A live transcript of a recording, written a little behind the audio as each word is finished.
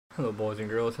Hello boys and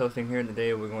girls, HellSting here.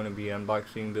 Today we're going to be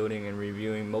unboxing, building, and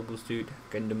reviewing Mobile Suit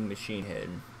Gundam Machine Head.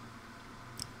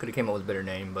 Could have came up with a better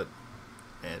name, but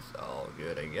it's all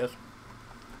good, I guess.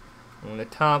 On the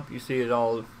top you see is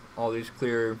all these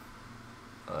clear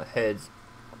heads.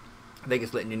 I think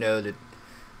it's letting you know that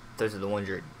those are the ones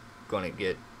you're going to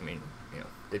get. I mean, you know,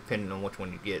 depending on which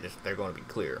one you get, they're going to be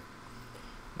clear.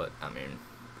 But, I mean,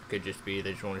 it could just be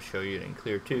they just want to show you it in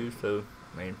clear too, so,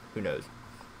 I mean, who knows.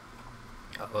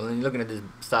 Well, then looking at this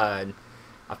side,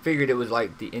 I figured it was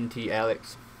like the NT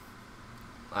Alex.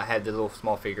 I had the little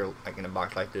small figure like in a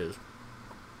box like this.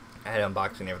 I had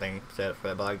unboxing and everything set up for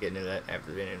that, but I'll get into that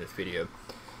after the end of this video.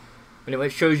 But anyway,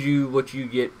 it shows you what you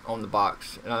get on the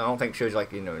box, and I don't think it shows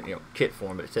like you know kit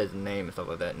form, but it says the name and stuff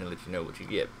like that, and it lets you know what you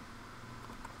get.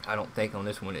 I don't think on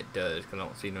this one it does, because I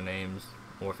don't see no names,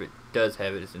 or if it does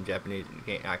have it, it's in Japanese,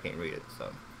 and I can't read it.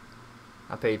 So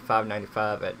I paid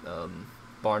 $5.95 at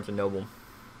Barnes & Noble.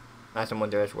 Last time I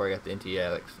went there, that's where I got the NT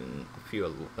Alex and a few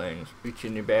other little things. Each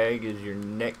in your bag is your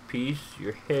neck piece,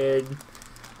 your head,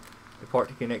 the part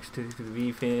that connects to the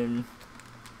V-fin,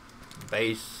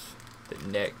 base, the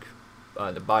neck,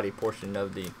 the body portion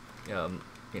of the,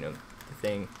 you know, the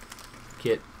thing,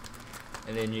 kit,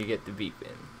 and then you get the V-fin.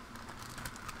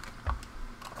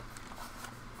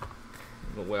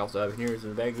 What we also have in here is a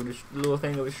bag with a little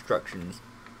thing of instructions,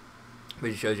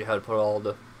 which shows you how to put all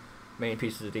the main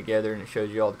pieces together, and it shows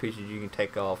you all the pieces you can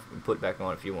take off and put back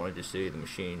on if you want to just see the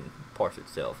machine parts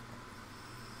itself.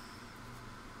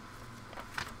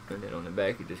 And then on the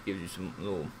back it just gives you some a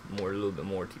little bit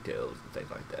more details and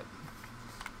things like that.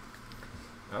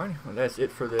 Alright, well that's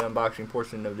it for the unboxing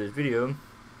portion of this video.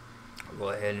 I'll go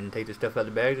ahead and take the stuff out of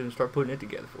the bags and start putting it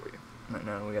together for you. Right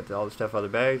now we got all the stuff out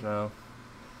of the bags. Now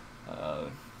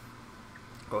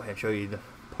go ahead and show you the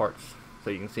parts so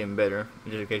you can see them better,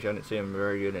 just in case you didn't see them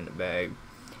very good in the bag.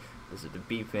 This is the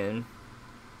V-fin.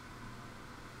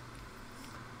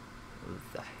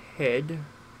 The head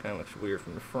kind of looks weird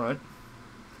from the front.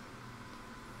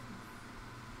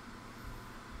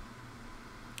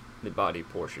 The body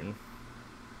portion.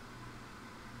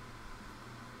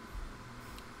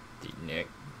 The neck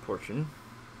portion.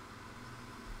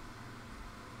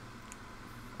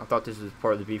 I thought this was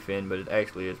part of the V-fin, but it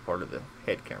actually is part of the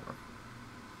head camera.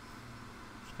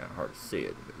 Kind of hard to see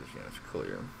it because it's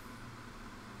clear.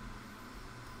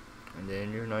 And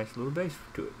then your nice little base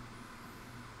to it.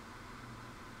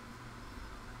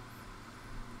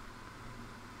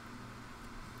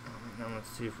 Now let's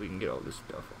see if we can get all this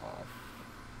stuff off.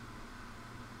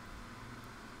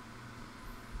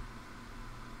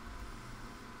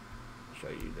 Show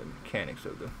you the mechanics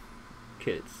of the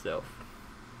kit itself.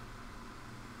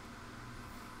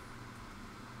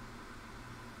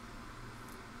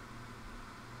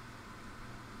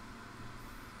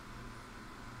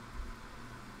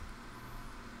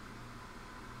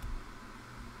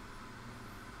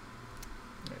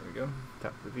 Go,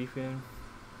 top of the V-fin.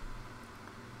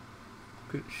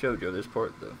 Could showed you this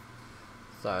part, the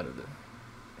side of the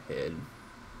head,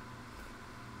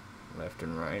 left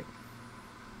and right.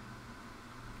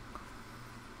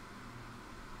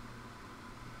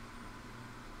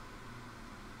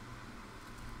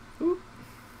 Oop.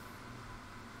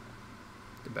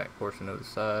 The back portion of the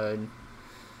side,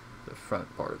 the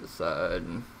front part of the side.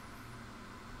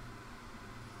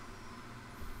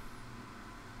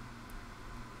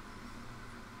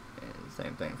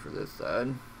 Same thing for this side.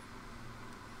 And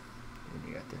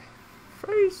you got the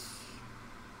face.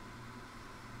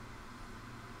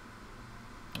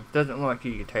 It doesn't look like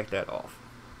you can take that off.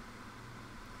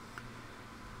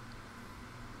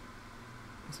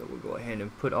 So we'll go ahead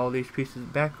and put all these pieces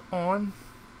back on.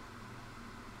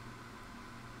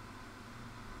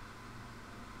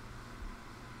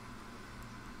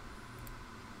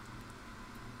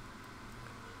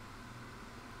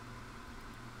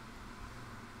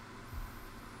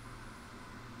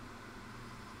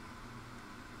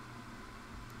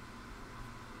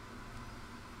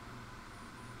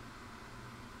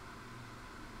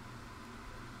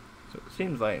 So it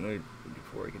seems like,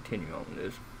 before we continue on with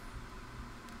this,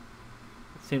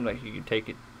 it seems like you can take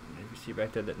it, if you see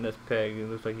back there that nest peg, it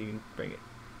looks like you can bring it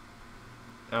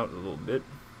out a little bit.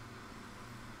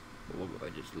 But we'll go ahead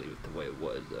and just leave it the way it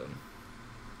was. We'll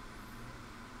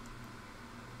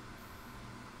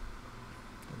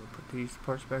put these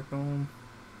parts back on.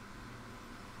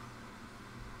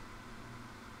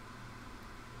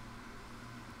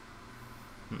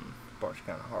 This part's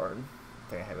kind of hard. I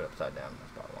think I have it upside down.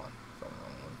 That's probably why. It's on the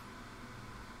wrong one.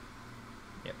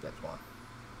 Yep, that's why.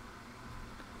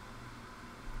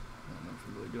 I don't know if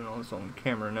I'm really doing all this on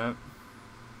camera or not.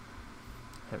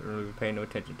 Haven't really been paying no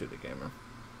attention to the camera.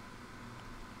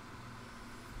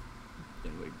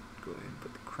 Go ahead and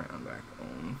put the crown back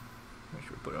on. Make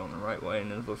sure we put it on the right way,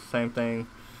 and then it's the same thing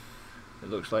it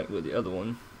looks like with the other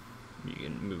one. You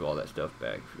can move all that stuff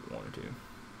back if you wanted to. Go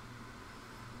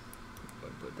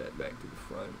ahead and put that back to the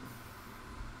front.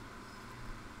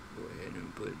 Go ahead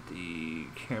and put the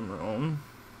camera on.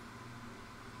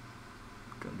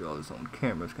 Trying to do all this on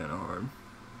camera is kind of hard.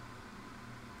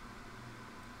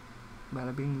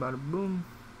 Bada bing, bada boom.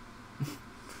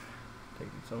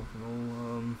 Taking some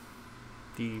from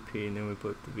DDP, and then we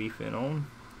put the V fin on.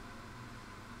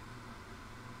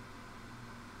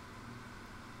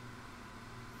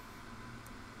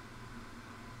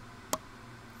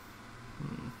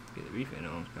 Get the V fin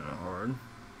on is kind of hard.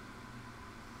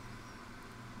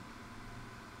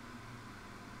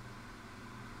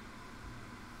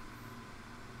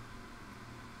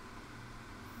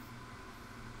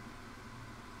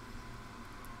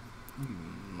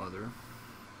 Mother.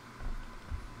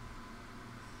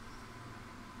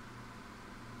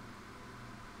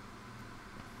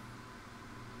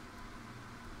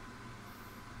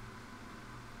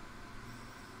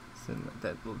 So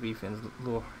that little V fin's a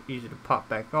little easy to pop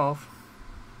back off.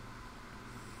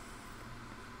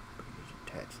 Just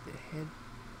attach the head,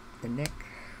 the neck.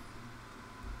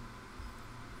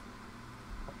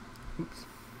 Oops.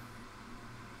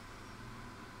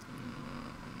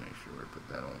 Make sure we put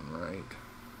that on right.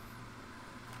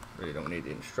 Really don't need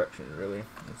the instructions, really.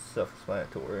 It's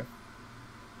self-explanatory.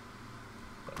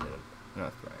 But no,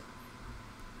 that's right.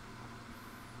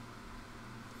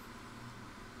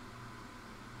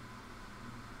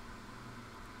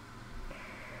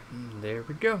 And there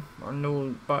we go. Our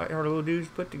little dudes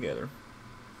put together.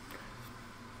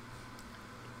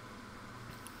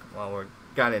 While we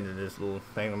got into this little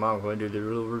thing, I'm going to do the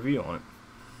little review on it.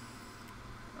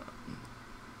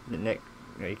 The neck,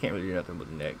 you can't really do nothing with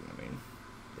the neck. I mean,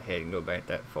 the head can go back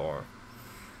that far,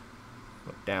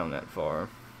 look down that far.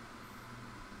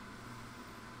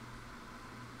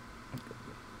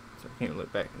 So I can't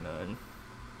look back none.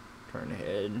 Turn the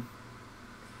head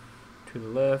to the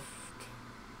left,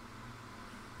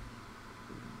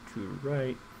 to the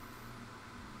right,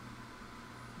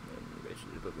 and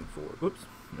basically looking forward. Whoops,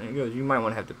 there it goes. You might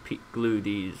want to have to glue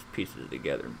these pieces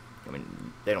together. I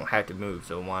mean, they don't have to move,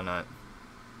 so why not?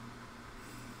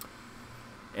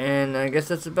 And I guess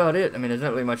that's about it. I mean, there's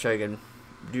not really much I can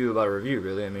do about a review,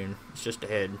 really. I mean, it's just a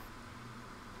head.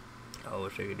 I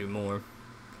wish I could do more.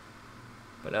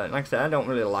 But like I said, I don't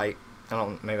really like,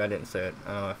 maybe I didn't say it.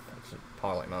 It's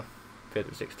probably like my 5th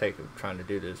or 6th take of trying to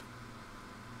do this.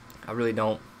 I really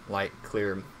don't like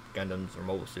clear Gundams or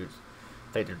mobile suits.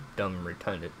 I think they're dumb and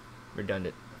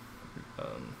redundant.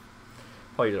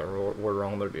 Probably used the word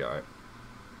wrong, but it'll be alright.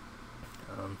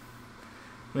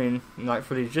 I mean, like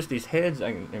for these heads,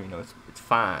 I can, you know, it's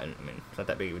fine. I mean, it's not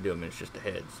that big of a deal. I mean, it's just a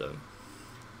head, so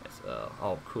that's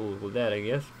all cool with that, I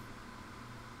guess.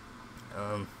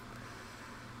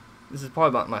 This is probably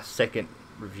about my 2nd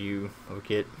review of a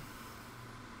kit.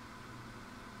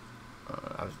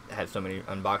 I've had so many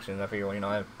unboxings. I figure, well, you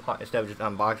know, instead of just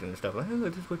unboxing and stuff, like, hey,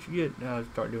 look, this is what you get. Now I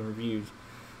start doing reviews.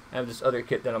 I have this other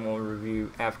kit that I'm going to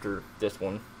review after this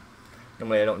one.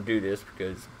 Normally I don't do this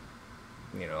because,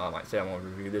 you know, I might say I'm going to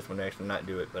review this one next and not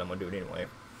do it, but I'm going to do it anyway.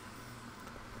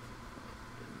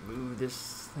 Move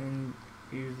this thing,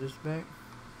 use this back.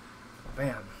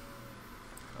 Bam.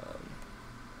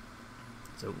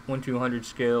 So 1/200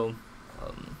 scale,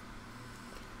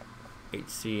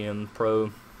 8cm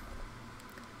Pro.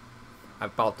 I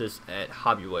bought this at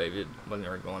Hobby Wave. It wasn't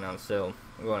ever going out of sale,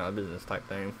 going out of business type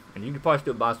thing. And you could probably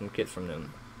still buy some kits from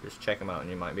them. Just check them out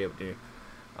and you might be able to.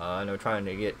 I know trying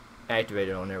to get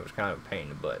activated on there was kind of a pain in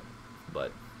the butt,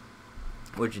 but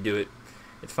once you do it,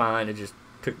 it's fine. It just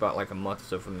took about like a month or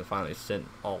so for them to finally send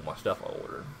all my stuff I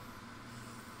ordered.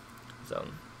 So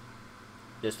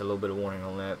just a little bit of warning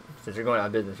on that. Since you're going out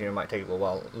of business, you know, it might take a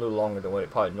little longer than what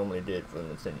it probably normally did for them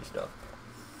to send you stuff.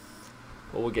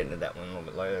 But we'll get into that one a little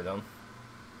bit later, though.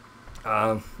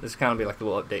 This kind of be like a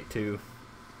little update too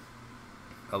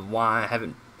of why I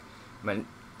haven't. I mean,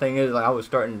 thing is, like I was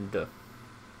going to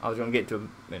get into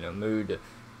a mood to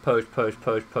post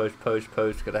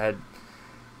because I had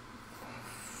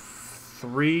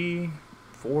 3,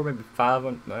 4, maybe 5.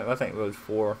 I think it was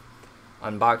 4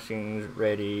 unboxings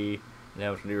ready. And I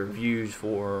was going to do reviews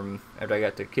for them after I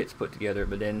got the kits put together,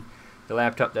 but then the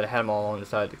laptop that I had them all on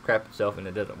decided to crap itself and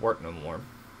it doesn't work no more.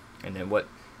 And then what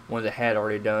ones I had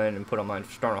already done and put on my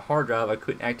external hard drive, I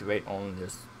couldn't activate on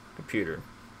this computer.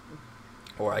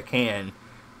 Or I can,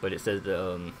 but it says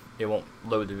it won't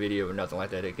load the video or nothing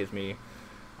like that. It gives me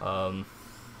Adobe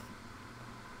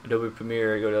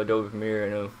Premiere. I go to Adobe Premiere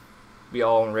and it'll be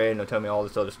all in red and it'll tell me all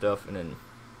this other stuff, and then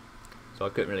so I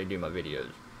couldn't really do my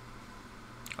videos.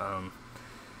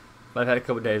 But I've had a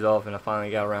couple days off, and I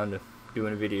finally got around to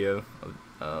doing a video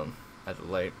as of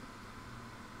late.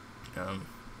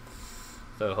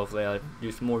 So hopefully I'll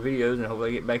do some more videos, and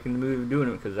hopefully I get back in the mood of doing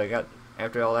them, because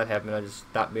after all that happened, I just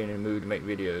stopped being in the mood to make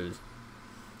videos,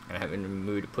 and I haven't been in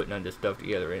the mood of putting on this stuff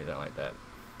together or anything like that.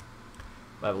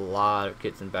 I have a lot of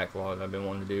kits and backlogs I've been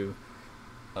wanting to do.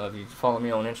 If you follow me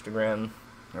on Instagram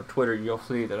or Twitter, you'll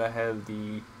see that I have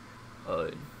the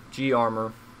G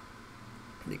Armor.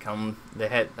 They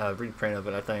had a reprint of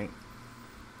it, I think,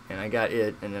 and I got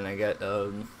it, and then I got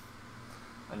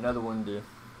another one, the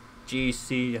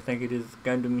GC, I think it is,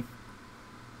 Gundam,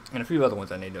 and a few other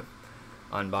ones I need to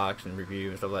unbox and review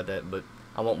and stuff like that. But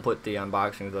I won't put the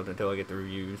unboxings up until I get the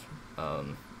reviews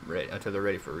until they're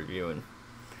ready for reviewing.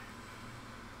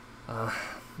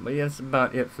 But yeah, that's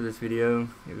about it for this video.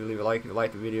 If you leave a like, if you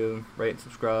like the video, rate and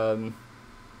subscribe.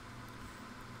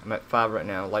 I'm at 5 right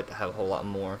now. I'd like to have a whole lot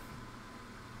more.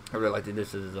 I really like to do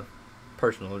this as a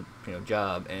personal,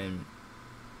 job. And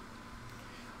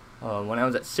when I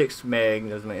was at 6 meg,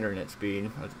 that was my internet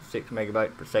speed. I was at 6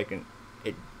 megabytes per second.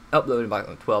 It uploaded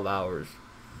about 12 hours.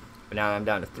 But now I'm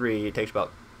down to 3. It takes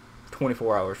about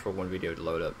 24 hours for one video to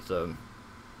load up. So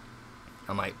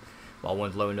I might, while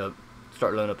one's loading up,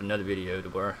 start loading up another video to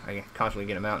where I can constantly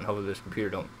get them out, and hopefully this computer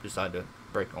don't decide to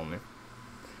break on me.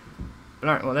 But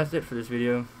alright, well, that's it for this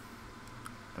video.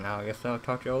 And now I guess I'll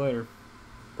talk to y'all later.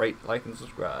 Rate, like, and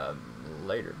subscribe.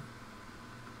 Later.